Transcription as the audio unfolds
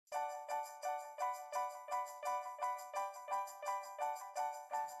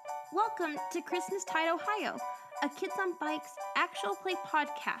Welcome to Christmas Tide, Ohio, a Kids on Bikes actual play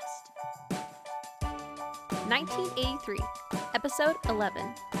podcast. 1983, episode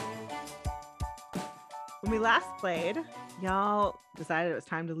 11. When we last played, y'all decided it was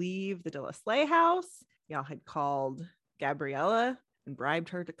time to leave the Dilla Sleigh house. Y'all had called Gabriella and bribed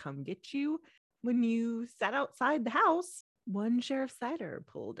her to come get you. When you sat outside the house, one Sheriff Sider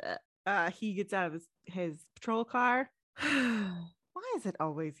pulled up. He gets out of his patrol car. Why is it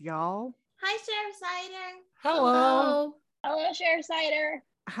always y'all? Hi, Sheriff Sider. Hello. Hello, Sheriff Sider.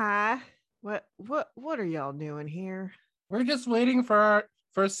 Hi. What are y'all doing here? We're just waiting for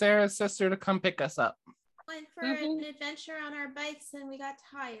Sarah's sister to come pick us up. Went for an adventure on our bikes and we got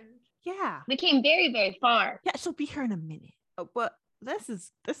tired. Yeah. We came very, very far. Yeah, she'll be here in a minute. But this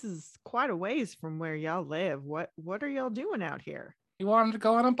is quite a ways from where y'all live. What are y'all doing out here? We wanted to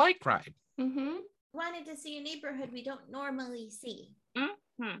go on a bike ride. Wanted to see a neighborhood we don't normally see.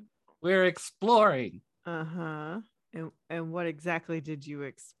 We're exploring. Uh-huh. And what exactly did you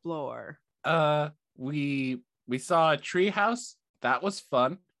explore? We saw a tree house. That was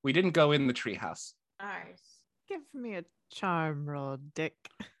fun. We didn't go in the tree house. Ours. Give me a charm roll, Dick.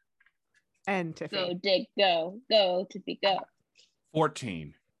 And Go, Tiffany. Dick, go. Go, Tiffy, go.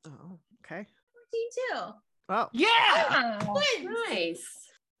 14. Oh, okay. 42. Well, Yeah. Nice.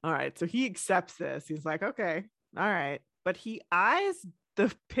 all right. So he accepts this. He's like, okay, all right. But he eyes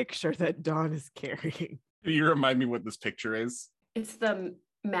the picture that Dawn is carrying. Can you remind me what this picture is? It's the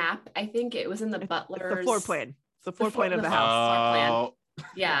map. I think it was in the It's butler's. the floor plan. It's the floor floor- plan of the the house. house. Floor plan. Oh,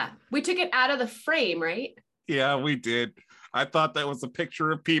 Yeah. We took it out of the frame, right? yeah, we did. I thought that was a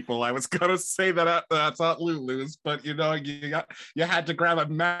picture of people. I was gonna say that that's Aunt Lulu's, but you had to grab a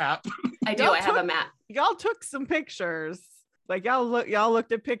map. I do. Y'all I have a took- map. Y'all took some pictures. Like y'all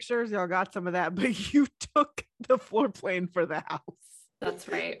looked at pictures. Y'all got some of that, but you took the floor plan for the house. That's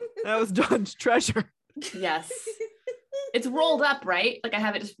right. That was Dawn's treasure. Yes. It's rolled up, right? Like I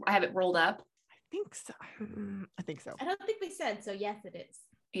have it rolled up. I think so. I don't think we said, so yes, it is.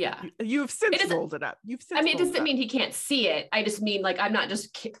 Yeah. You've since It isn't- rolled it up. You've since I mean, it rolled doesn't up. mean he can't see it. I just mean like I'm not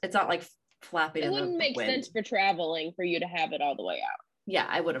just. It's not like flapping. It in the wouldn't make wind. sense for traveling for you to have it all the way out. Yeah,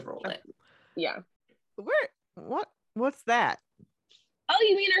 I would have rolled it. Yeah. What's that? Oh,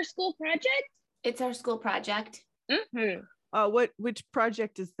 you mean our school project? It's our school project. Mm-hmm. Which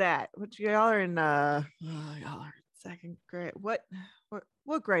project is that? Which y'all are in y'all are in second grade. What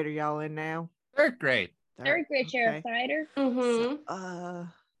grade are y'all in now? Third grade. Third grade, Sheriff okay. Sider. Mm-hmm.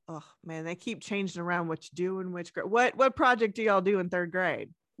 Oh man, they keep changing around what you do in which grade. What project do y'all do in third grade?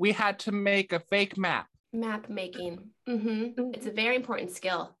 We had to make a fake map. Map making. Mm-hmm. It's a very important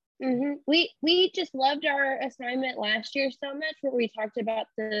skill. Mm-hmm. We just loved our assignment last year so much, where we talked about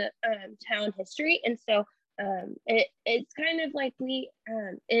the town history, and so it's kind of like we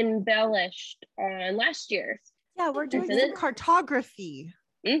embellished on last year's. Yeah, we're doing Isn't some it? cartography.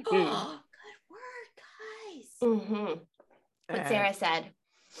 Mhm. Good work, guys. Mm-hmm. What And, Sarah said.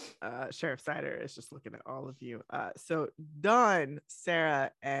 Sheriff Sider is just looking at all of you. So Dawn,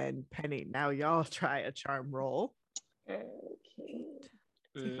 Sarah, and Penny. Now y'all try a charm roll. Okay.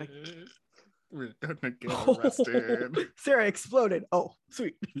 We're gonna get arrested. Sarah exploded. Oh,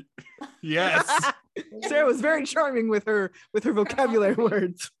 sweet. Yes. Sarah was very charming with her vocabulary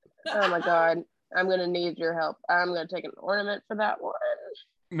words. Oh my God. I'm gonna need your help. I'm gonna take an ornament for that one.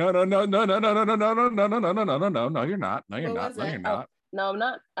 No, you're not. No, you're What not. was No, it? you're not. No, I'm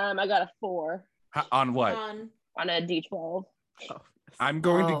not. I got a 4 On what? On on a D12. Oh, I'm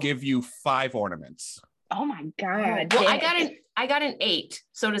going to Oh. give you 5 ornaments. Oh my God. Well, Dick. I got an 8.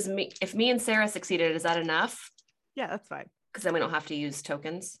 So does me. If me and Sarah succeeded, is that enough? yeah, that's fine. Because then we don't have to use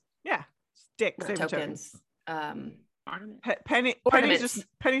tokens. Yeah, stick Not save the tokens. Ornament. Penny's Ornaments.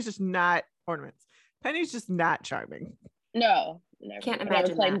 just not ornaments. Penny's just not charming. No. Never, Can't never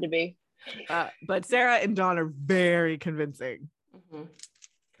imagine claimed that. to be. But Sarah and Dawn are very convincing. Mhm.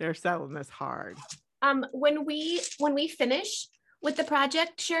 They're selling this hard. When we finish with the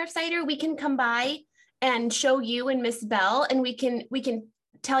project, Sheriff Sider, we can come by and show you and Miss Bell, and we can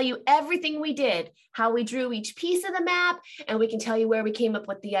tell you everything we did, how we drew each piece of the map, and we can tell you where we came up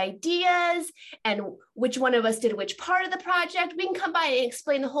with the ideas and which one of us did which part of the project. We can come by and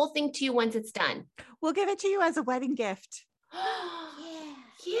explain the whole thing to you once it's done. We'll give it to you as a wedding gift.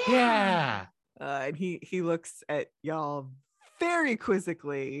 yeah. Yeah. And he looks at y'all very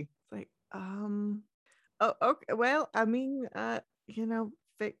quizzically. It's like, oh, okay. Well, I mean,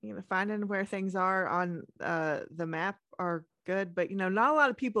 finding where things are on the map are good, but not a lot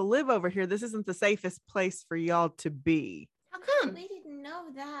of people live over here. This isn't the safest place for y'all to be. How come? We didn't know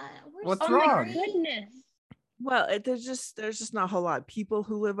that. We're What's Oh my wrong? goodness. Well, there's just not a whole lot of people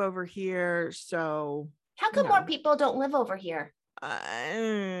who live over here, so How come No. more people don't live over here?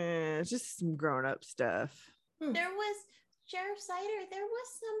 it's just some grown up stuff. There was Sheriff Sider. There was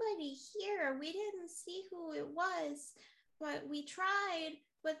somebody here. We didn't see who it was, but we tried,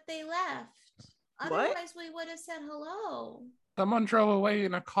 but they left. What? Otherwise, we would have said hello. Someone drove away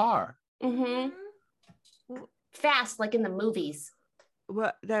in a car. Mm-hmm. Fast, like in the movies.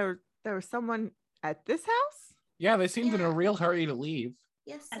 What there was someone at this house? Yeah, they seemed in a Yeah. real hurry to leave.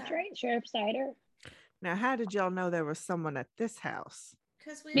 Yes, sir. That's right, Sheriff Sider. Now, how did y'all know there was someone at this house?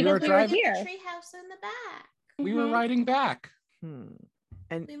 Because We were were driving- in here. the treehouse in the back. We were Mhm. riding back. And,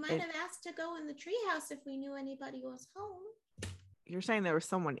 We might and have asked to go in the treehouse if we knew anybody was home. you're saying there was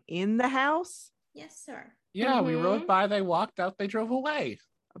someone in the house? Yes, sir. Yeah, we Mhm. rode by, they walked out, they drove away.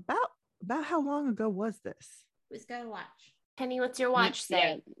 About how long ago was this? Who's got to watch? Penny, what's your watch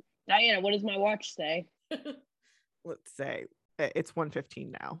say? Yeah. Diana, what does my watch say? Let's say it's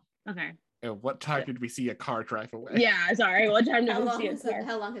 1:15 now. Okay. At what time did we see a car drive away? Yeah, sorry. What time did How we long, see it? has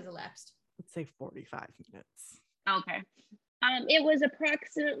how long has elapsed? Let's say 45 minutes. Okay. It was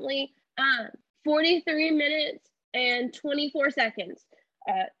approximately 43 minutes and 24 seconds.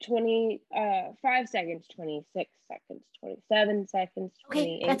 25 seconds, 26 seconds, 27 seconds,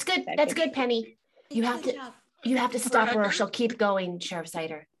 Okay, 28 that's good. That's seconds. good, Penny. You have Good to- job. You have to stop her or she'll keep going, Sheriff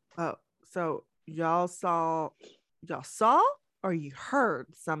Sider. Oh, so y'all saw or you heard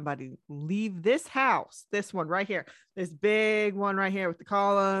somebody leave this house, this one right here, this big one right here with the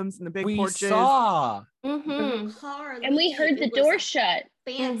columns and the big We porches. saw. Mm-hmm. Car And we leave. heard the It was door a shut.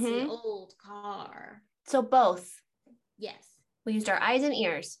 Fancy Mhm. old car. So both. Yes. We used our eyes and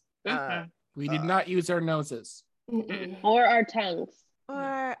ears. Uh, We did not use our noses. Mm-mm. Or our tongues.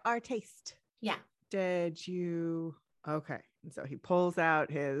 or our taste. Yeah. Did you? Okay. And so he pulls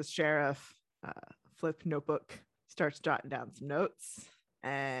out his sheriff flip notebook, starts jotting down some notes,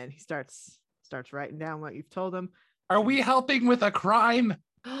 and he starts writing down what you've told him. Are we helping with a crime?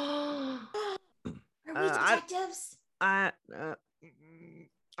 Are we I- detectives? I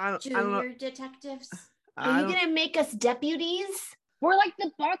don't know. Junior detectives? Are I you don't- gonna make us deputies? We're like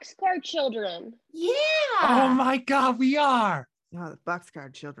the boxcar children. Yeah. Oh my God, we are. No, the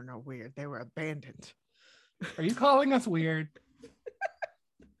boxcar children are weird. They were abandoned. Are you calling us weird?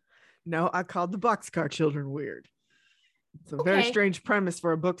 No, I called the boxcar children weird. It's a very Okay. strange premise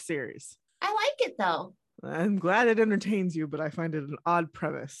for a book series. I like it though. I'm glad it entertains you, but I find it an odd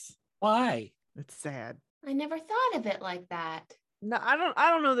premise. Why? It's sad. I never thought of it like that. No, I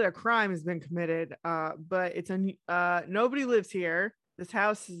don't know that a crime has been committed. But it's nobody lives here. This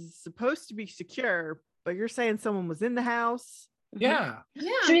house is supposed to be secure, but you're saying someone was in the house. Yeah.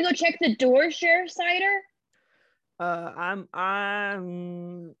 Yeah. Should we go check the door, Sheriff Sider? I'm Are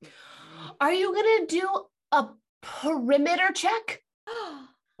you gonna do a perimeter check?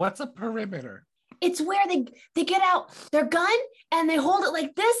 What's a perimeter? It's where they get out their gun and they hold it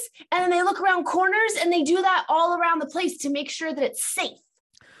like this, and then they look around corners and they do that all around the place to make sure that it's safe.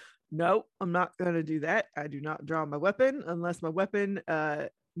 No, I'm not going to do that. I do not draw my weapon unless my weapon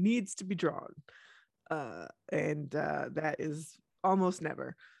needs to be drawn. And that is almost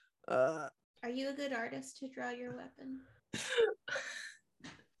never. Are you a good artist to draw your weapon?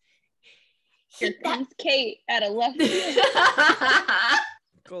 Here comes Kate at a left. That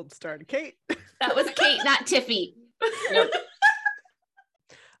Gold star to Kate. was Kate, not Tiffy.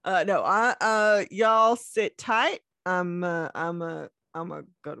 No, y'all sit tight. I'm gonna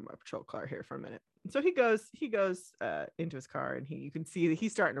go to my patrol car here for a minute. So he goes into his car, and you can see that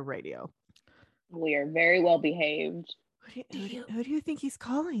he's starting to radio. We are very well behaved. Who do you think he's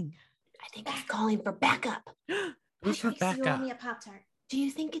calling? I think he's calling for backup. Who's He thinks you owe Rebecca? me a Pop-Tart. Do you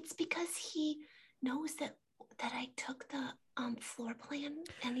think it's because he knows that I took the floor plan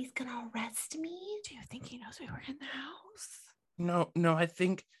and he's gonna arrest me? Do you think he knows we were in the house? No, I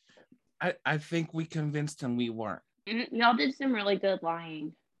think we convinced him we weren't. Y'all did some really good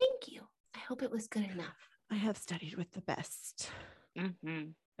lying. Thank you. I hope it was good enough. I have studied with the best. Mm-hmm.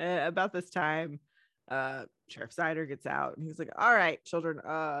 About this time, Sheriff Sider gets out, and he's like, "All right, children.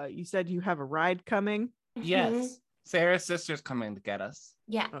 You said you have a ride coming." Mhm. Yes. Sarah's sister's coming to get us.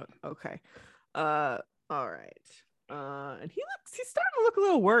 Yeah. Okay. All right. And he's starting to look a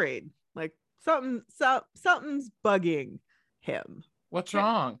little worried. Like something's bugging him. What's Sure.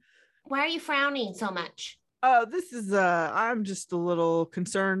 wrong? Why are you frowning so much? This is I'm just a little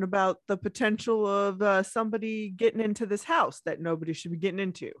concerned about the potential of somebody getting into this house that nobody should be getting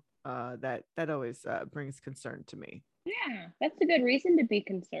into. That always brings concern to me. Yeah, that's a good reason to be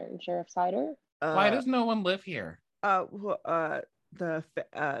concerned, Sheriff Sider. Why does no one live here?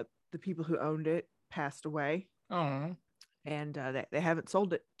 the people who owned it passed away, Oh, and they haven't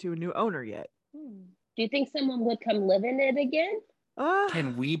sold it to a new owner yet. Do you think someone would come live in it again?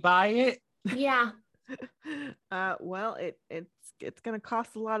 can we buy it? Yeah. Well, it's gonna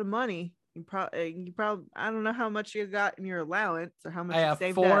cost a lot of money. You probably I don't know how much you got in your allowance or how much I you have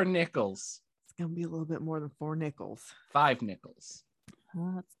saved 4 up. nickels, It's gonna be a little bit more than 4 nickels. 5 nickels, It's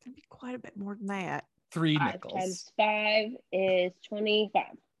gonna be quite a bit more than that. 3 5 nickels. times 5 is 25.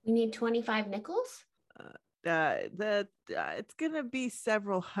 We need 25 nickels. It's gonna be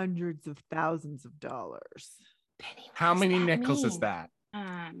several hundreds of thousands of dollars. Penny, what How does many that nickels is mean? that?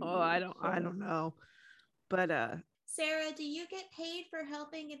 Oh, I don't know, but Sarah, do you get paid for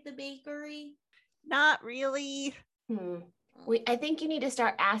helping at the bakery? not really. I think you need to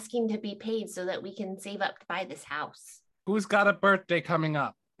start asking to be paid so that we can save up to buy this house. Who's got a birthday coming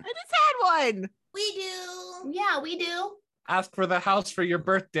up? I just had one. We do. Yeah, we do. Ask for the house for your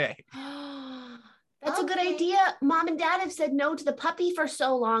birthday. That's a good Okay. idea. Mom and Dad have said no to the puppy for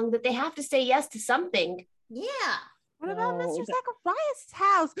so long that they have to say yes to something. Yeah. What about No, Mr. that- Zacharias'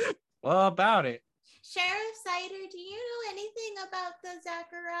 house? Well, about it. Sheriff Cider, do you know anything about the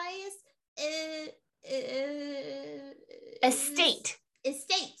Zacharias Estate.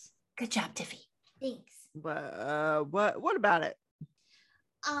 Estate. Good job, Tiffy. Thanks. What about it?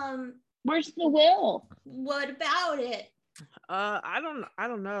 Where's the will? What about it? I don't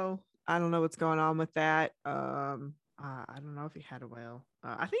know. I don't know what's going on with that. I don't know if he had a will.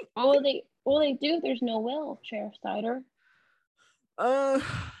 I think. What will they do if there's no will, Sheriff Cider?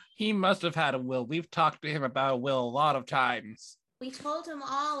 He must have had a will. We've talked to him about a will a lot of times. We told him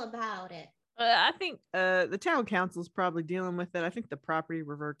all about it. I think the town council's probably dealing with it. I think the property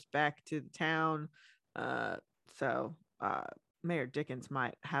reverts back to the town. So Mayor Dickens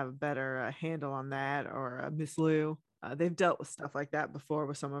might have a better handle on that, or Miss Lou. They've dealt with stuff like that before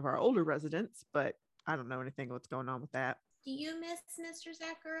with some of our older residents, but I don't know anything what's going on with that. Do you miss Mr.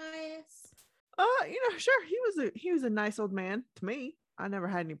 Zacharias? Sure. He was a nice old man to me. I never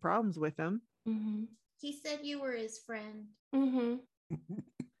had any problems with him. Mm-hmm. He said you were his friend. Mm-hmm.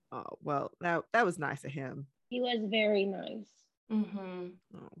 Oh, well, that was nice of him. He was very nice. Mm-hmm.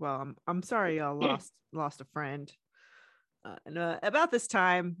 Oh, well, I'm sorry y'all lost a friend. And about this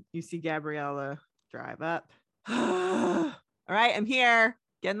time, you see Gabriella drive up. All right, I'm here.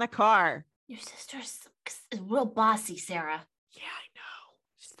 Get in the car. Your sister's real bossy, Sarah. Yeah, I know.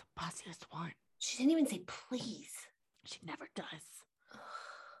 She's the bossiest one. She didn't even say please. She never does.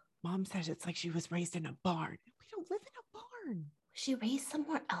 Mom says it's like she was raised in a barn. We don't live in a barn. Was she raised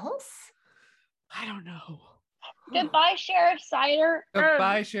somewhere else? I don't know. Goodbye, Sheriff Cider.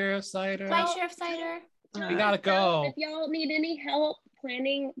 Goodbye, Sheriff Cider. Bye, Sheriff Cider. We gotta go. If y'all need any help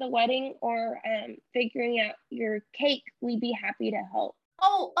planning the wedding or figuring out your cake, we'd be happy to help.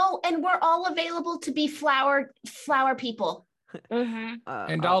 Oh, and we're all available to be flower people. Mm-hmm.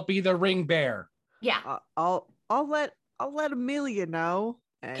 And I'll be the ring bear. Yeah. I'll let Amelia know.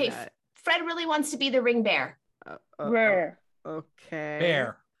 And, Okay. Fred really wants to be the ring bear. Rrr. Okay.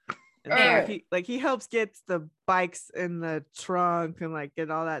 Bear. And so, Bear. he helps get the bikes in the trunk and like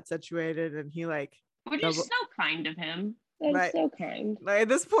get all that situated, and he like Which is so kind of him. That's Right. so kind. at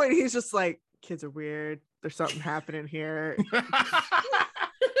this point he's just like, kids are weird. There's something happening here.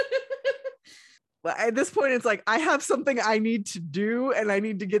 But at this point, it's like, I have something I need to do, and I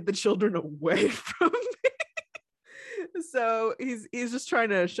need to get the children away from me. So he's just trying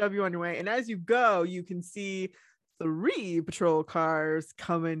to shove you on your way. And as you go, you can see 3 patrol cars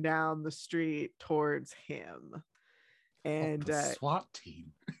coming down the street towards him. And The SWAT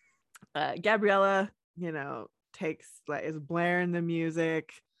team. Gabriella, is blaring the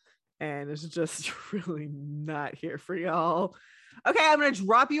music, and is just really not here for y'all. Okay, I'm gonna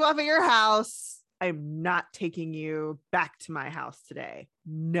drop you off at your house. I'm not taking you back to my house today.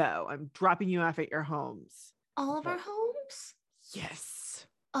 No, I'm dropping you off at your homes. All of our homes? Yes.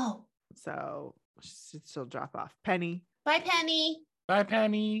 Oh, So she'll drop off Penny, bye, Penny. Bye,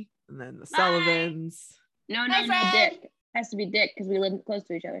 Penny. and then the Bye. Sullivans. No, Hi, no, Fred. Dick. Has to be Dick because we live close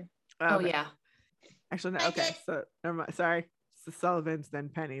to each other. Oh, Okay. yeah. Actually, no. Hi, Okay, Dick. so never mind. Sorry. It's the Sullivans, then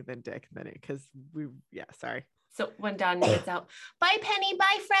Penny, then Dick, then it, because sorry. So when Don gets out, bye, Penny.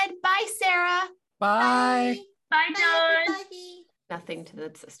 Bye, Fred. Bye, Sarah. Bye. Bye, Bye, Don. everybody. Nothing to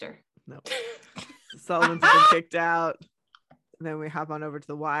the sister. No. Sullivans have been kicked out. And then we hop on over to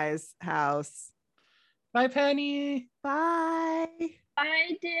the Wise house. Bye, Penny. Bye.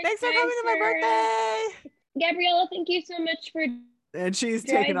 Bye, Dick. Thanks for Bye, coming to my Sarah. birthday. Gabriella, thank you so much for. And she's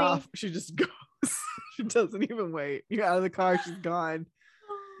taken Driving. off. She just goes. She doesn't even wait. You're out of the car. She's gone.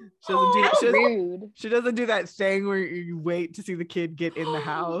 She doesn't do How she doesn't, rude. she doesn't do that thing where you wait to see the kid get in the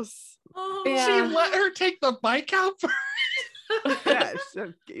house. Oh, Yeah. She let her take the bike out. Yeah,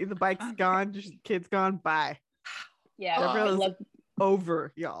 so the bike's gone, kid's gone. Bye. Yeah, I Gabriella's love.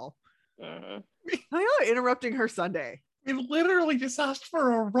 over, y'all. Mhm. How y'all are interrupting her Sunday? We literally just asked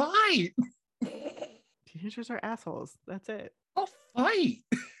for a ride. Teenagers are assholes. That's it. A fight.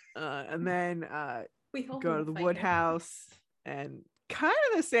 And then we all go to wanna the fight wood her. house, and kind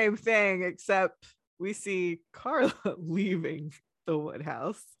of the same thing, except we see Carla leaving the wood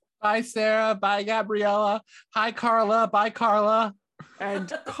house. Bye, Sarah. Bye, Gabriella. Hi, Carla. Bye, Carla.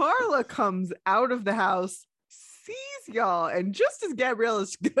 And Carla comes out of the house, sees y'all, and just as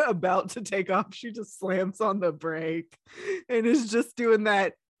Gabriella's about to take off, she just slams on the brake and is just doing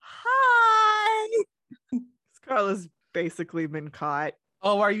that hi. Carla's basically been caught.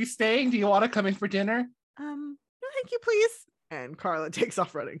 Oh, are you staying? Do you want to come in for dinner? No, thank you, please. And Carla takes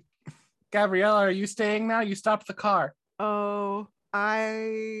off running. Gabriella, are you staying now? You stopped the car. Oh,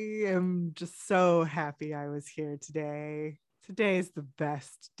 I am just so happy I was here today. Today's the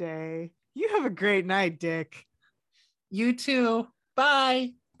best day. You have a great night, Dick. You too.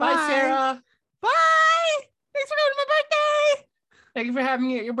 Bye. Bye, Bye. Sarah. Bye. Thanks for coming to my birthday. Thank you for having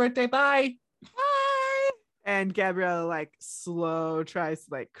me at your birthday. Bye. Bye. And Gabriella tries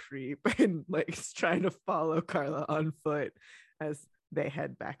to creep and is trying to follow Carla on foot as they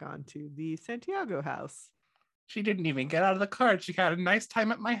head back onto the Santiago house. She didn't even get out of the car. She had a nice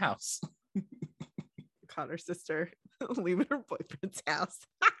time at my house. Caught her sister leaving her boyfriend's house.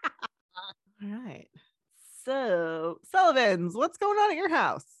 All right. So, Sullivans, what's going on at your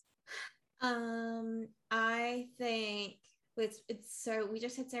house? I think it's so we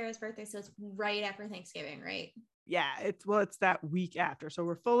just had Sarah's birthday, so it's right after Thanksgiving, right? Yeah, it's that week after. So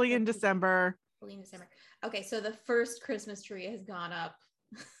we're fully in December. Fully in December. Okay, so the first Christmas tree has gone up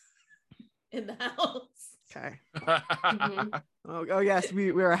in the house. Okay. Mhm. Oh yes,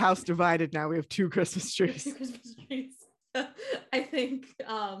 we're a house divided now. We have 2 Christmas trees. Two Christmas trees. I think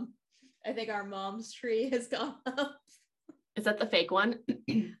our mom's tree has gone up. Is that the fake one?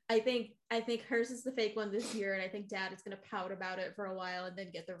 I think hers is the fake one this year, and I think Dad is gonna pout about it for a while and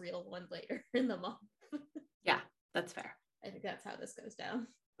then get the real one later in the month. Yeah, that's fair. I think that's how this goes down.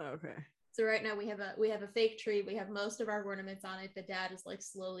 Okay. So right now we have a fake tree. We have most of our ornaments on it, but Dad is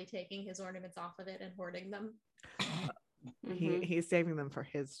slowly taking his ornaments off of it and hoarding them. Mhm. He's saving them for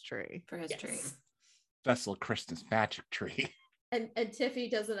his tree. For his tree. Vessel Christmas magic tree. And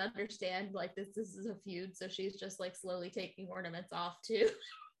Tiffy doesn't understand this is a feud, so she's just slowly taking ornaments off too.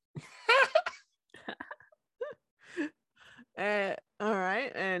 All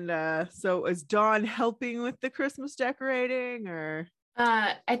right. And so is Dawn helping with the Christmas decorating, or?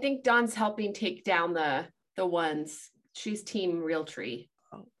 I think Dawn's helping take down the ones. She's team real tree.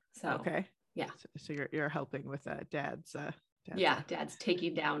 Oh, So okay. yeah. So you're helping with Dad's. Dad's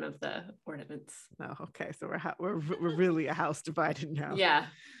taking down of the ornaments. Oh, okay. So we're really a house divided now. Yeah.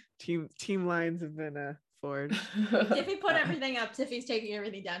 Team lines have been forged. Tiffy put everything up. Tiffy's taking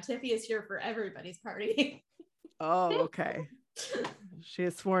everything down. Tiffy is here for everybody's party. Oh, okay. She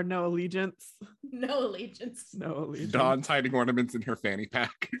has sworn no allegiance. No allegiance. No allegiance. Dawn's hiding ornaments in her fanny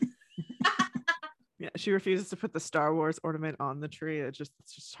pack. Yeah, she refuses to put the Star Wars ornament on the tree. It's just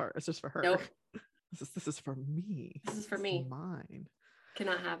her. It's just for her. Nope. This is for me. This is for me. Mine.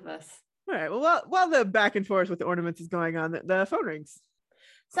 Cannot have this. All right. Well, while the back and forth with the ornaments is going on, the phone rings.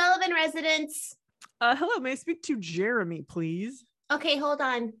 Sullivan residence. Hello, may I speak to Jeremy, please? Okay, hold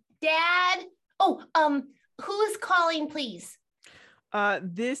on. Dad? Oh, who's calling, please?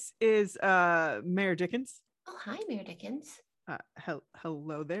 This is Mayor Dickens. Oh, hi, Mayor Dickens.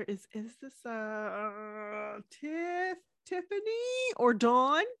 Hello there. Is this Tiffany or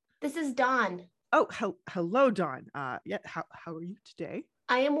Dawn? This is Dawn. Oh, hello, Dawn. Yeah, how are you today?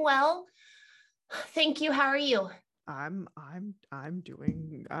 I am well. Thank you. How are you? I'm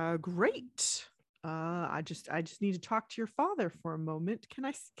doing great. I just need to talk to your father for a moment. Can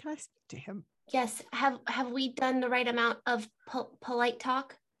I speak to him? Yes. Have we done the right amount of polite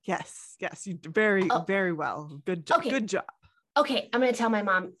talk? Yes, you very Oh. very well. Good job. Okay. Good job. Okay, I'm gonna tell my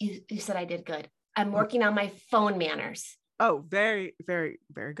mom you said I did good. I'm working on my phone manners. Oh, very very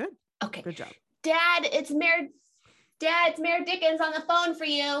very good. Okay. Good job. Dad, it's Mayor Dickens on the phone for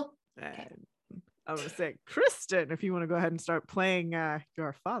you. And I'm gonna say, Kristen, if you want to go ahead and start playing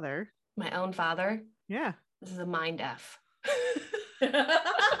your father. My own father. Yeah. This is a mind F.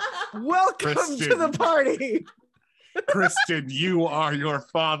 Welcome to Kristen. the party. Kristen, you are your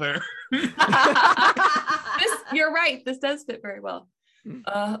father. You're right. This does fit very well.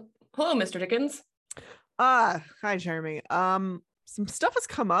 Hello, Mr. Dickens. Hi, Jeremy. Some stuff has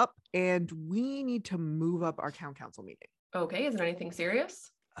come up and we need to move up our town council meeting. Okay, is there anything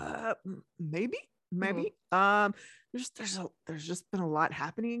serious? Maybe. There's just been a lot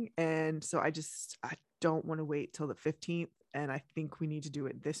happening, and so I don't want to wait till the 15th, and I think we need to do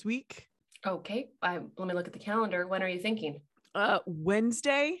it this week. Okay, let me look at the calendar. When are you thinking?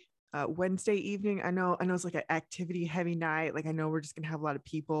 Wednesday evening. I know it's like an activity heavy night. Like I know we're just gonna have a lot of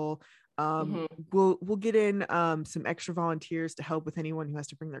people. We'll get in some extra volunteers to help with anyone who has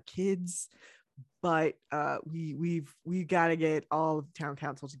to bring their kids, but we got to get all of the town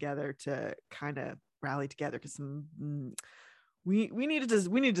council together to kind of rally together, because we need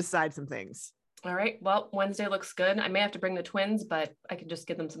to decide some things. All right, well, Wednesday looks good. I may have to bring the twins, but I can just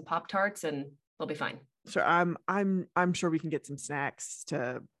give them some Pop-Tarts and they'll be fine. So I'm sure we can get some snacks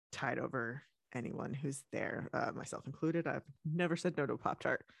to tide over anyone who's there, myself included. I've never said no to a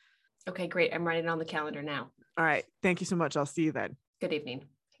Pop-Tart. Okay, great. I'm writing it on the calendar now. All right, thank you so much. I'll see you then. Good evening.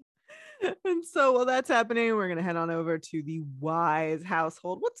 And so while that's happening, we're gonna head on over to the Wise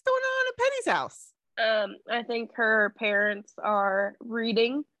household. What's going on at Penny's house? I think her parents are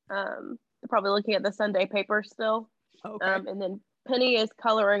reading. They're probably looking at the Sunday paper still. Okay. And then Penny is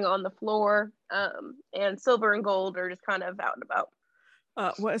coloring on the floor. And Silver and Gold are just kind of out and about.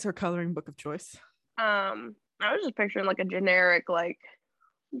 What is her coloring book of choice? I was just picturing like a generic,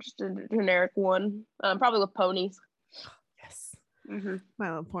 just a generic one. Probably with ponies. Yes. Mm-hmm. My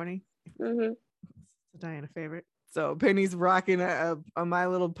Little Pony. Mm-hmm. It's a Diana favorite. So Penny's rocking a My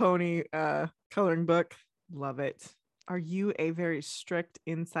Little Pony coloring book. Love it. Are you a very strict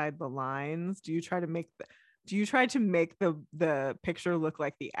inside the lines? Do you try to make the picture look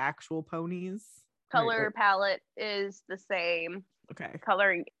like the actual ponies? Color palette is the same. Okay.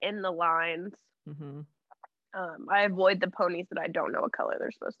 Coloring in the lines. Mm-hmm. I avoid the ponies that I don't know what color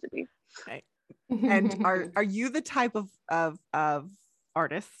they're supposed to be. Okay. And are you the type of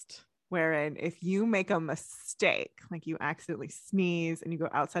artist wherein if you make a mistake, like you accidentally sneeze and you go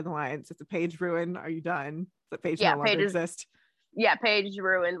outside the lines, it's a page ruined, are you done? The page no longer exist? Yeah, page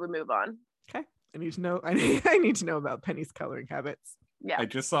ruined, we move on. Okay. I need to know. I need to know about Penny's coloring habits. Yeah. I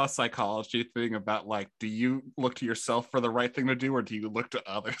just saw a psychology thing about do you look to yourself for the right thing to do, or do you look to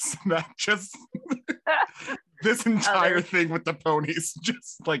others? That just this entire thing with the ponies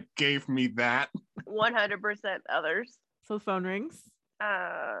just gave me that. 100% others. So the phone rings.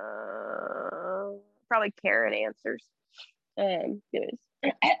 Probably Karen answers.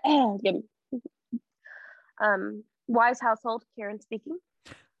 Wise household, Karen speaking.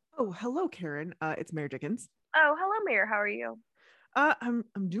 Oh, hello, Karen. It's Mayor Dickens. Oh, hello, Mayor. How are you? I'm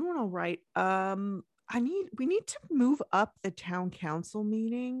doing all right. We need to move up the town council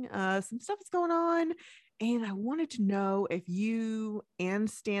meeting. Some stuff is going on, and I wanted to know if you and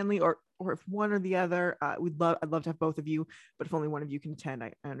Stanley, or if one or the other, I'd love to have both of you, but if only one of you can attend,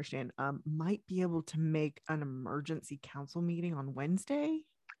 I understand. Might be able to make an emergency council meeting on Wednesday.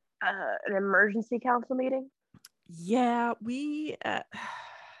 An emergency council meeting? Yeah, we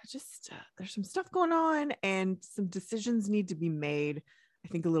there's some stuff going on and some decisions need to be made, I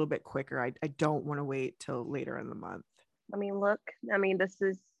think, a little bit quicker. I don't want to wait till later in the month. This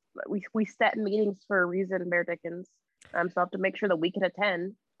is we set meetings for a reason, Mayor Dickens. So I have to make sure that we can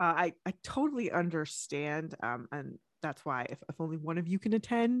attend. I totally understand, and that's why if only one of you can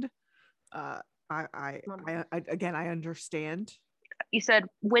attend, I understand. You said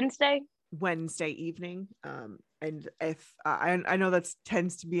Wednesday evening, and if I know that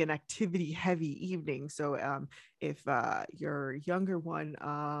tends to be an activity heavy evening, so if your younger one,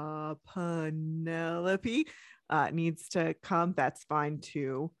 Penelope, needs to come, that's fine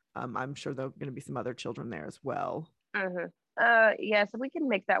too. I'm sure there are going to be some other children there as well. Yes, we can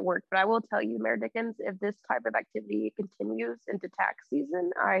make that work, but I will tell you, Mayor Dickens, if this type of activity continues into tax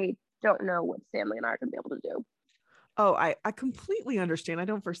season, I don't know what Stanley and I are going to be able to do. Oh, I completely understand. I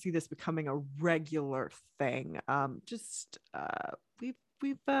don't foresee this becoming a regular thing.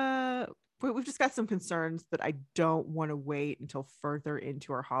 We've just got some concerns that I don't want to wait until further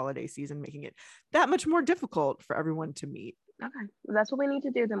into our holiday season, making it that much more difficult for everyone to meet. Okay, if that's what we need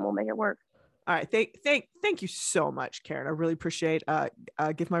to do, then we'll make it work. All right, thank you so much, Karen. I really appreciate.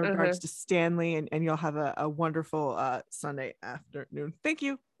 Give my regards to Stanley, and you'll have a wonderful Sunday afternoon. Thank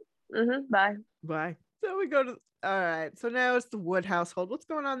you. Bye. So we go to. All right, so now it's the Wood household. What's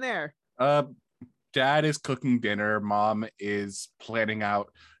going on there? Dad is cooking dinner. Mom is planning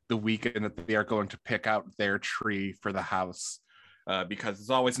out the weekend that they are going to pick out their tree for the house, because it's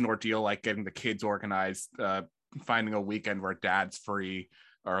always an ordeal, getting the kids organized, finding a weekend where Dad's free,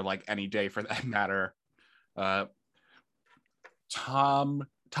 or any day for that matter. Tom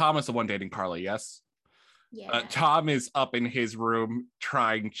is the one dating Carly, yes? Yeah. Tom is up in his room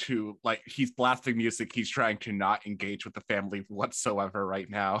trying to, like, he's blasting music. He's trying to not engage with the family whatsoever right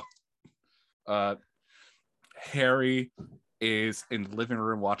now. Harry is in the living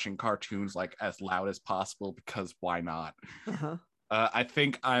room watching cartoons like as loud as possible because why not? Uh-huh. I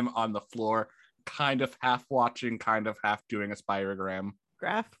think I'm on the floor, kind of half watching, kind of half doing a spirogram.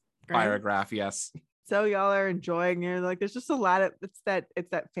 Graph. Spirograph, yes. So y'all are enjoying. You're like, there's just a lot of it's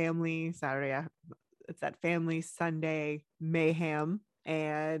that family Saturday. It's that family Sunday mayhem.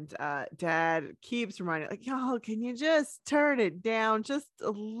 And Dad keeps reminding, like, y'all, can you just turn it down just a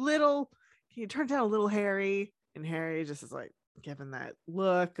little? Can you turn it down a little, Harry? And Harry just is like giving that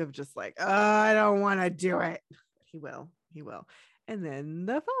look of just like, oh, I don't want to do it. He will. And then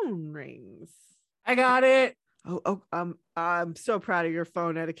the phone rings. I got it. I'm so proud of your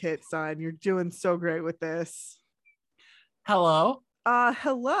phone etiquette, son. You're doing so great with this. Hello.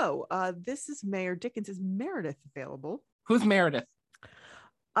 Hello. This is Mayor Dickens. Is Meredith available? Who's Meredith?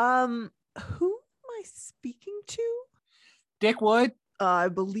 Who am I speaking to? Dick Wood. I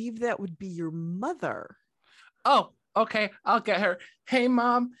believe that would be your mother. Oh, okay. I'll get her. Hey,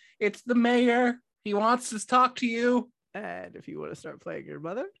 Mom, it's the mayor. He wants to talk to you. And if you want to start playing your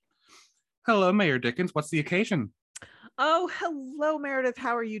mother. Hello, Mayor Dickens. What's the occasion? Oh, hello, Meredith.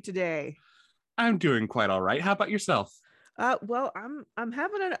 How are you today? I'm doing quite all right. How about yourself? Well, I'm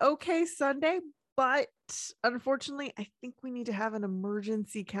having an okay Sunday, but unfortunately, I think we need to have an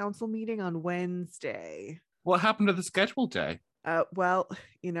emergency council meeting on Wednesday. What happened to the scheduled day? Well,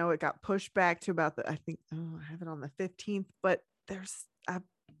 it got pushed back to about I have it on the 15th, but there's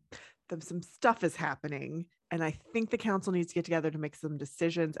some stuff is happening. And I think the council needs to get together to make some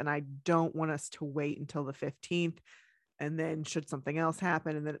decisions. And I don't want us to wait until the 15th. And then should something else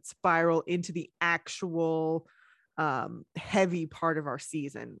happen and then it spiral into the actual heavy part of our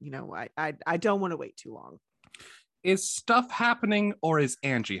season. I don't want to wait too long. Is stuff happening or is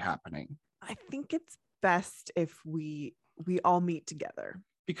Angie happening? I think it's best if we all meet together.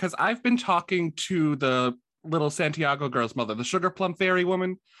 Because I've been talking to the little Santiago girl's mother, the Sugar Plum Fairy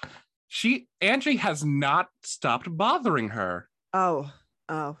woman. Angie has not stopped bothering her. Oh,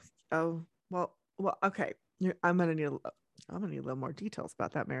 well, okay. I'm gonna need a little more details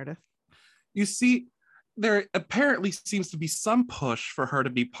about that, Meredith. You see, there apparently seems to be some push for her to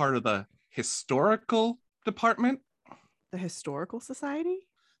be part of the historical department. The Historical Society?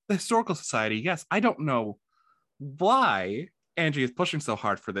 The Historical Society, yes. I don't know why Angie is pushing so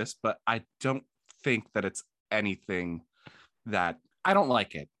hard for this, but I don't think that it's anything that I don't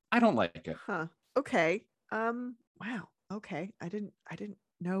like it. Huh. Okay. Wow. Okay. I didn't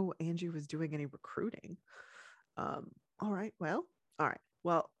know Angie was doing any recruiting. All right.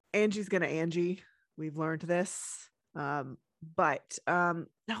 Well, Angie's gonna Angie. We've learned this. But no,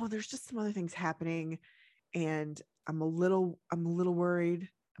 there's just some other things happening, and I'm a little worried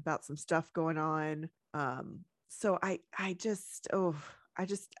about some stuff going on. So I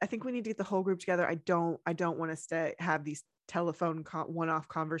think we need to get the whole group together. I don't want us to have these telephone one-off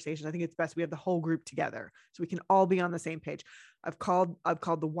conversations. I think it's best we have the whole group together so we can all be on the same page. I've called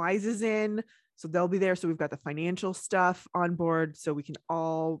the Wises in, so they'll be there. So we've got the financial stuff on board, so we can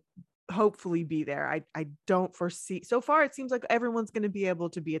all hopefully be there. I don't foresee, so far it seems like everyone's going to be able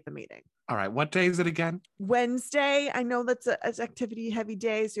to be at the meeting. All right, what day is it again? Wednesday. I know that's an activity heavy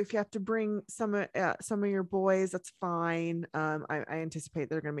day, so if you have to bring some of your boys, that's fine. I anticipate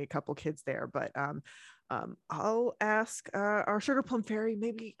there are going to be a couple kids there, but I'll ask our Sugar Plum Fairy.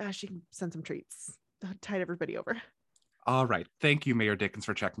 Maybe she can send some treats to tide everybody over. All right. Thank you, Mayor Dickens,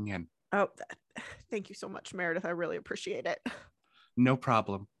 for checking in. Oh, thank you so much, Meredith. I really appreciate it. No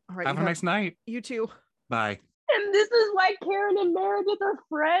problem. All right. Have a nice night. You too. Bye. And this is why Karen and Meredith are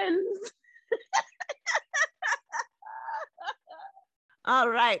friends. All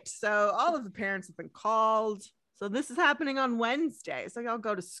right. So all of the parents have been called. So this is happening on Wednesday. So y'all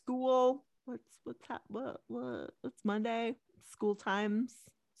go to school. What's Monday? School times.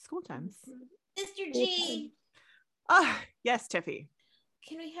 Mr. G, Yes, Tiffy.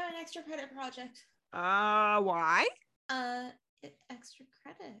 can we have an extra credit project? Why? Extra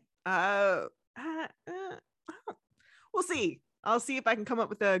credit. We'll see. I'll see if I can come up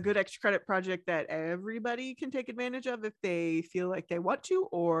with a good extra credit project that everybody can take advantage of if they feel like they want to,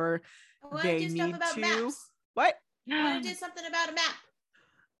 or I want they to do need stuff about to. maps. What? I want to do something about a map.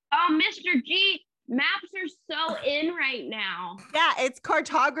 Oh, Mr. G, maps are so in right now. Yeah, it's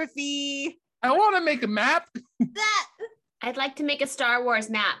cartography. I want to make a map. That I'd like to make a Star Wars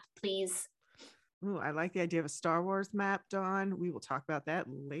map, please. Ooh, I like the idea of a Star Wars map, Dawn. We will talk about that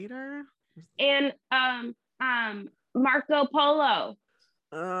later. And Marco Polo.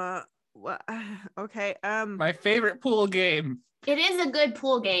 Okay. My favorite pool game. It is a good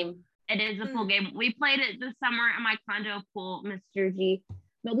pool game. It is a pool game. We played it this summer at my condo pool, Mr. G.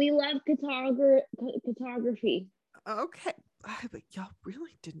 But we love cartography. Okay. But y'all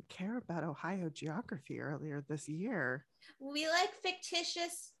really didn't care about Ohio geography earlier this year. We like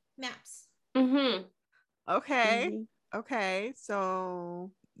fictitious maps. Mm-hmm. Okay. Okay.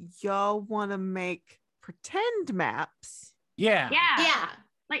 So y'all want to make pretend maps? Yeah. Yeah.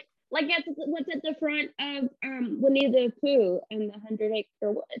 Like what's at the front of Winnie the Pooh and the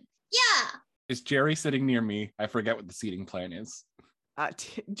 100-Acre Wood. Yeah. Is Jerry sitting near me? I forget what the seating plan is.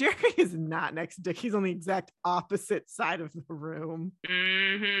 Jerry is not next to Dick. He's on the exact opposite side of the room.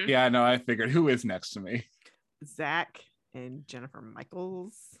 Mm-hmm. Yeah, no, I figured. Who is next to me? Zach and Jennifer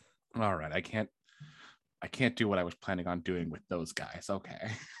Michaels. All right, I can't do what I was planning on doing with those guys.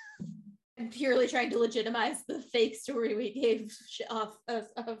 Okay. I'm purely trying to legitimize the fake story we gave of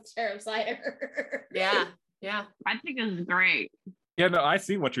Sheriff Cider. Yeah. I think this is great. Yeah, no, I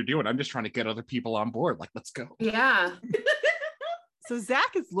see what you're doing. I'm just trying to get other people on board. Like, let's go. Yeah. So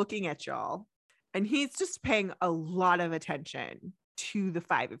Zach is looking at y'all and he's just paying a lot of attention to the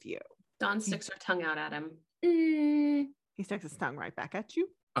five of you. Dawn sticks her tongue out at him. He sticks his tongue right back at you.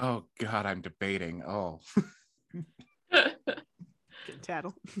 Oh God, I'm debating. Oh. Get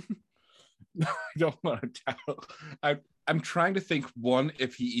tattle. I don't want to tell. I'm trying to think, one,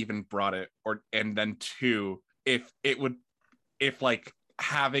 if he even brought it, and then two, if like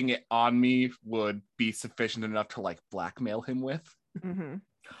having it on me would be sufficient enough to like blackmail him with. Mm-hmm.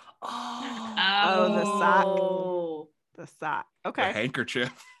 Oh, the sock. The sock. The Okay.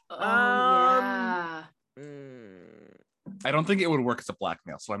 handkerchief. Yeah. I don't think it would work as a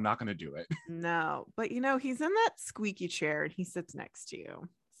blackmail, so I'm not going to do it. No, but he's in that squeaky chair and he sits next to you.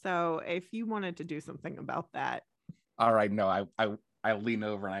 So if you wanted to do something about that. All right, no, I lean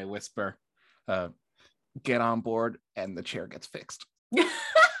over and I whisper, get on board, and the chair gets fixed.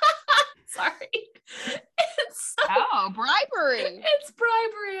 Sorry. Oh, bribery. It's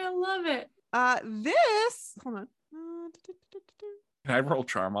bribery. I love it. Hold on. Can I roll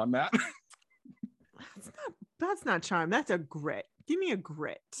charm on that? That's not charm. That's a grit. Give me a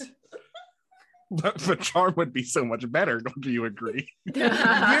grit. But charm would be so much better. Don't you agree? You're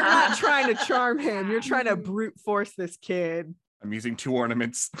not trying to charm him. You're trying to brute force this kid. I'm using 2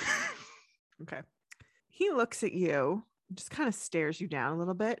 ornaments. Okay. He looks at you, just kind of stares you down a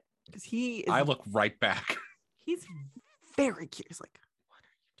little bit because I look right back. He's very curious. Like, what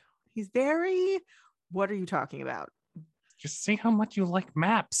are you doing? He's very, what are you talking about? Just see how much you like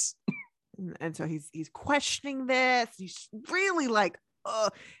maps. And so he's questioning this. He's really like,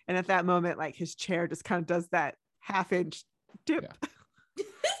 and at that moment, like his chair just kind of does that half-inch dip. Yeah.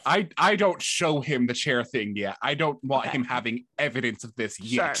 I don't show him the chair thing yet. I don't want him having evidence of this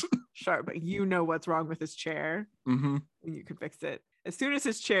yet. Sure, but you know what's wrong with his chair. Mm-hmm. And you can fix it. As soon as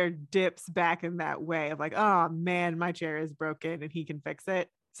his chair dips back in that way of like, oh man, my chair is broken and he can fix it,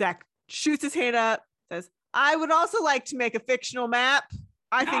 Zach shoots his hand up, says, I would also like to make a fictional map.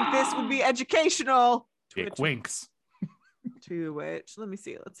 I think this would be educational. Dick winks. To which, let's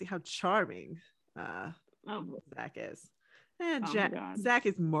see how charming Zach is. Zach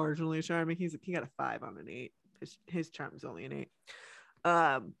is marginally charming. He got a 5 on an 8. His charm is only an 8.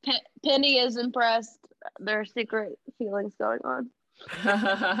 Penny is impressed. There are secret feelings going on.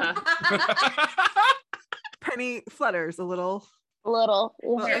 Penny flutters a little.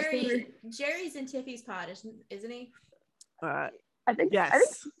 Jerry's in Tiffy's pod, isn't he? I think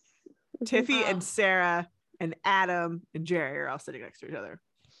yes. Tiffy and Sarah and Adam and Jerry are all sitting next to each other.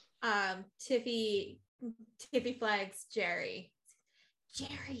 Tiffy flags Jerry.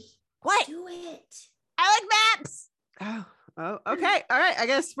 Jerry, what? Do it. I like maps. Oh, okay. All right. I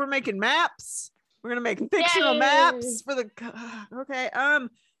guess we're making maps. We're gonna make fictional maps for the. Okay. All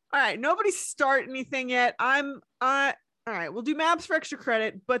right. Nobody start anything yet. All right. We'll do maps for extra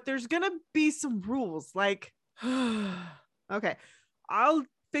credit, but there's gonna be some rules. Like, okay, I'll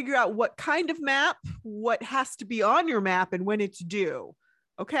figure out what kind of map, what has to be on your map, and when it's due.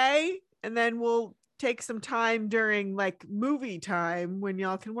 Okay, and then we'll take some time during like movie time when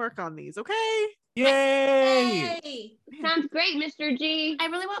y'all can work on these. Okay. Yay! Hey. Sounds great, Mr. G. I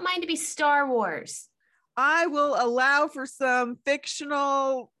really want mine to be Star Wars. I will allow for some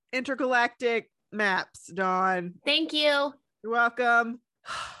fictional intergalactic maps, Dawn. Thank you. You're welcome.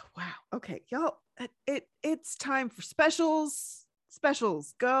 Wow. Okay, y'all. It's time for specials.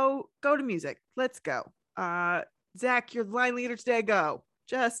 Go to music. Let's go. Zach, you're the line leader today. Go.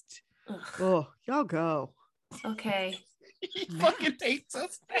 Just y'all go. Okay. He fucking hates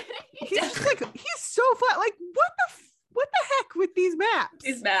us. He's so flat. Like, what the heck with these maps?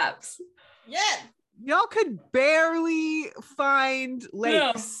 These maps. Yeah. Y'all could barely find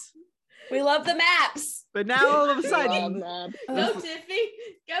lakes. We love the maps. But now all of a Love sudden, maps. Go Tiffy.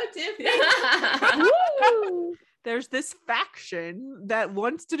 Go Tiffy. Woo! there's this faction that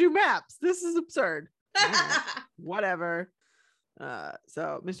wants to do maps. This is absurd. Whatever.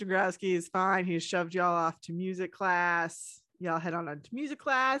 So Mr. Growski is fine. He shoved y'all off to music class. Y'all head on to music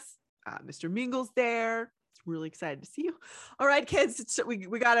class. Mr. Mingle's there. It's really excited to see you. All right, kids. So we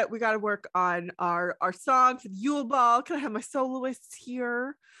gotta work on our song for the Yule Ball. Can I have my soloists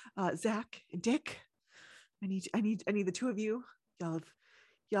here? Zach and Dick. I need the two of you. Y'all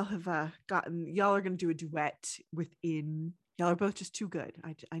are gonna do a duet within. Y'all are both just too good.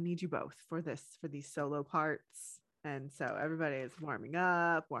 I need you both for these solo parts. And so everybody is warming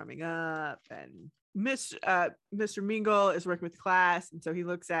up, and Mr. Mingle is working with the class, and so he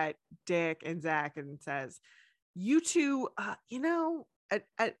looks at Dick and Zach and says, "You two, at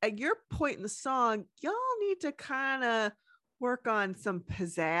your point in the song, y'all need to kind of work on some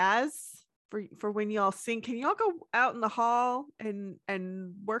pizzazz for when y'all sing. Can y'all go out in the hall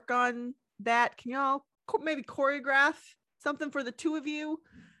and work on that? Can y'all maybe choreograph something for the two of you?"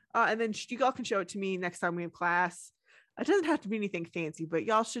 And then you all can show it to me next time we have class. It doesn't have to be anything fancy, but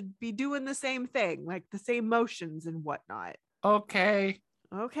y'all should be doing the same thing, like the same motions and whatnot. Okay.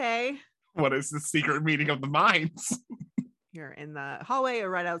 What is the secret meeting of the minds? You're in the hallway or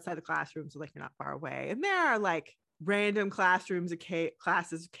right outside the classroom, so like you're not far away. And there are like random classrooms,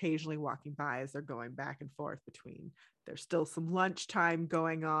 classes occasionally walking by as they're going back and forth between. There's still some lunchtime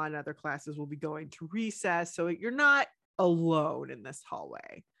going on. Other classes will be going to recess, so you're not alone in this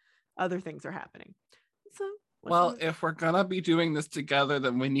hallway. Other things are happening. So, well, if we're gonna be doing this together,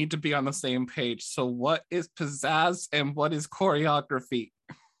 then we need to be on the same page. So what is pizzazz and what is choreography?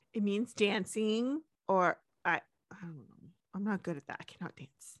 It means dancing, or I don't know. I'm not good at that. I cannot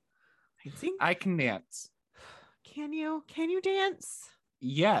dance. Dancing? I can dance. Can you dance?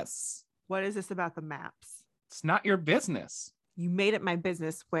 Yes. What is this about the maps? It's not your business. You made it my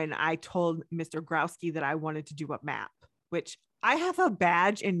business when I told Mr. Growski that I wanted to do a map, which I have a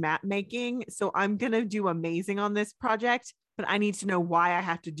badge in map making, so I'm going to do amazing on this project, but I need to know why I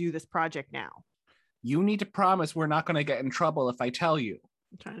have to do this project now. You need to promise we're not going to get in trouble if I tell you.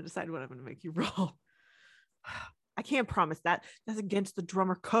 I'm trying to decide what I'm going to make you roll. I can't promise that. That's against the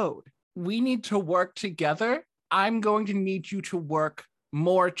drummer code. We need to work together. I'm going to need you to work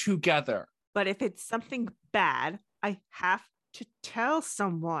more together. But if it's something bad, I have to tell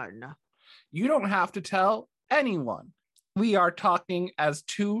someone. You don't have to tell anyone. We are talking as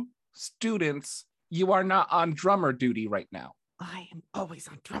two students. You are not on drummer duty right now. I am always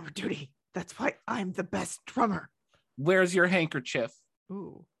on drummer duty. That's why I'm the best drummer. Where's your handkerchief?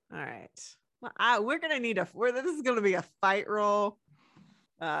 Ooh, all right. Well, we're gonna need this is gonna be a fight roll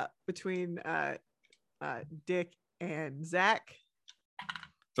between Dick and Zach.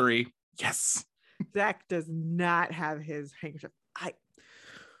 3. Yes. Zach does not have his handkerchief. I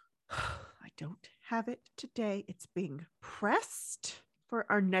don't have it today. It's being pressed for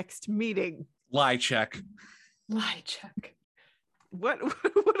our next meeting. Lie check. What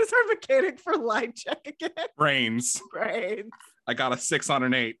is our mechanic for lie check again? Brains. I got a 6 on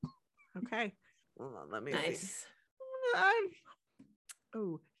an 8. Okay. Hold on, let me Nice. see.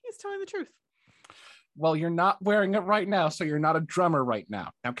 Oh, he's telling the truth. Well, you're not wearing it right now, so you're not a drummer right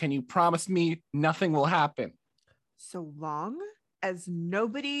now. Now, can you promise me nothing will happen? So long as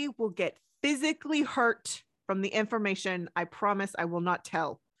nobody will get physically hurt from the information, I promise I will not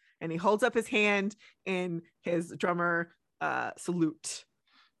tell. And he holds up his hand in his drummer salute.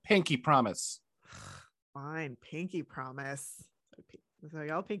 Pinky promise. Fine, pinky promise. So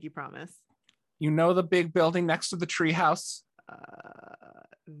y'all pinky promise. You know the big building next to the treehouse?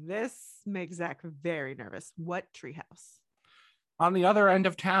 This makes Zach very nervous. What treehouse? On the other end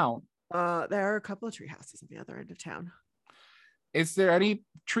of town. There are a couple of tree houses on the other end of town. Is there any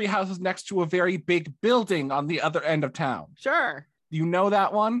tree houses next to a very big building on the other end of town? Sure. You know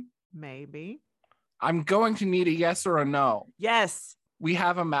that one? Maybe. I'm going to need a yes or a no. Yes. We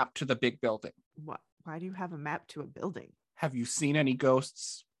have a map to the big building. What? Why do you have a map to a building? Have you seen any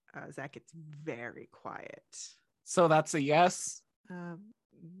ghosts? Zach gets very quiet. So that's a yes?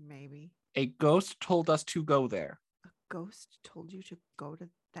 Maybe. A ghost told us to go there. A ghost told you to go to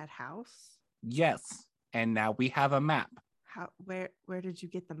that house? Yes. And now we have a map. How? Where did you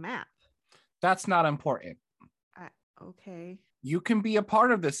get the map? That's not important. Okay. You can be a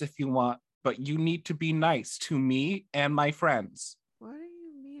part of this if you want, but you need to be nice to me and my friends. What do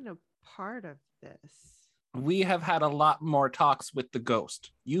you mean a part of this? We have had a lot more talks with the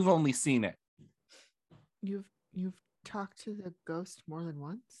ghost. You've only seen it. You've talked to the ghost more than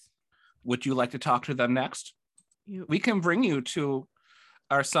once? Would you like to talk to them next? We can bring you to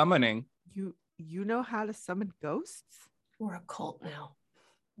our summoning. You know how to summon ghosts? We're a cult now.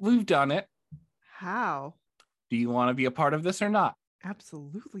 We've done it. How? Do you want to be a part of this or not?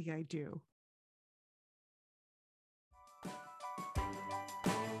 Absolutely, I do.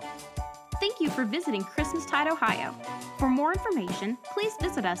 Thank you for visiting Christmastide, Ohio. For more information, please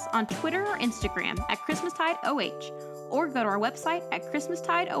visit us on Twitter or Instagram at ChristmastideOH or go to our website at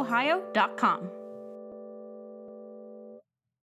ChristmastideOhio.com.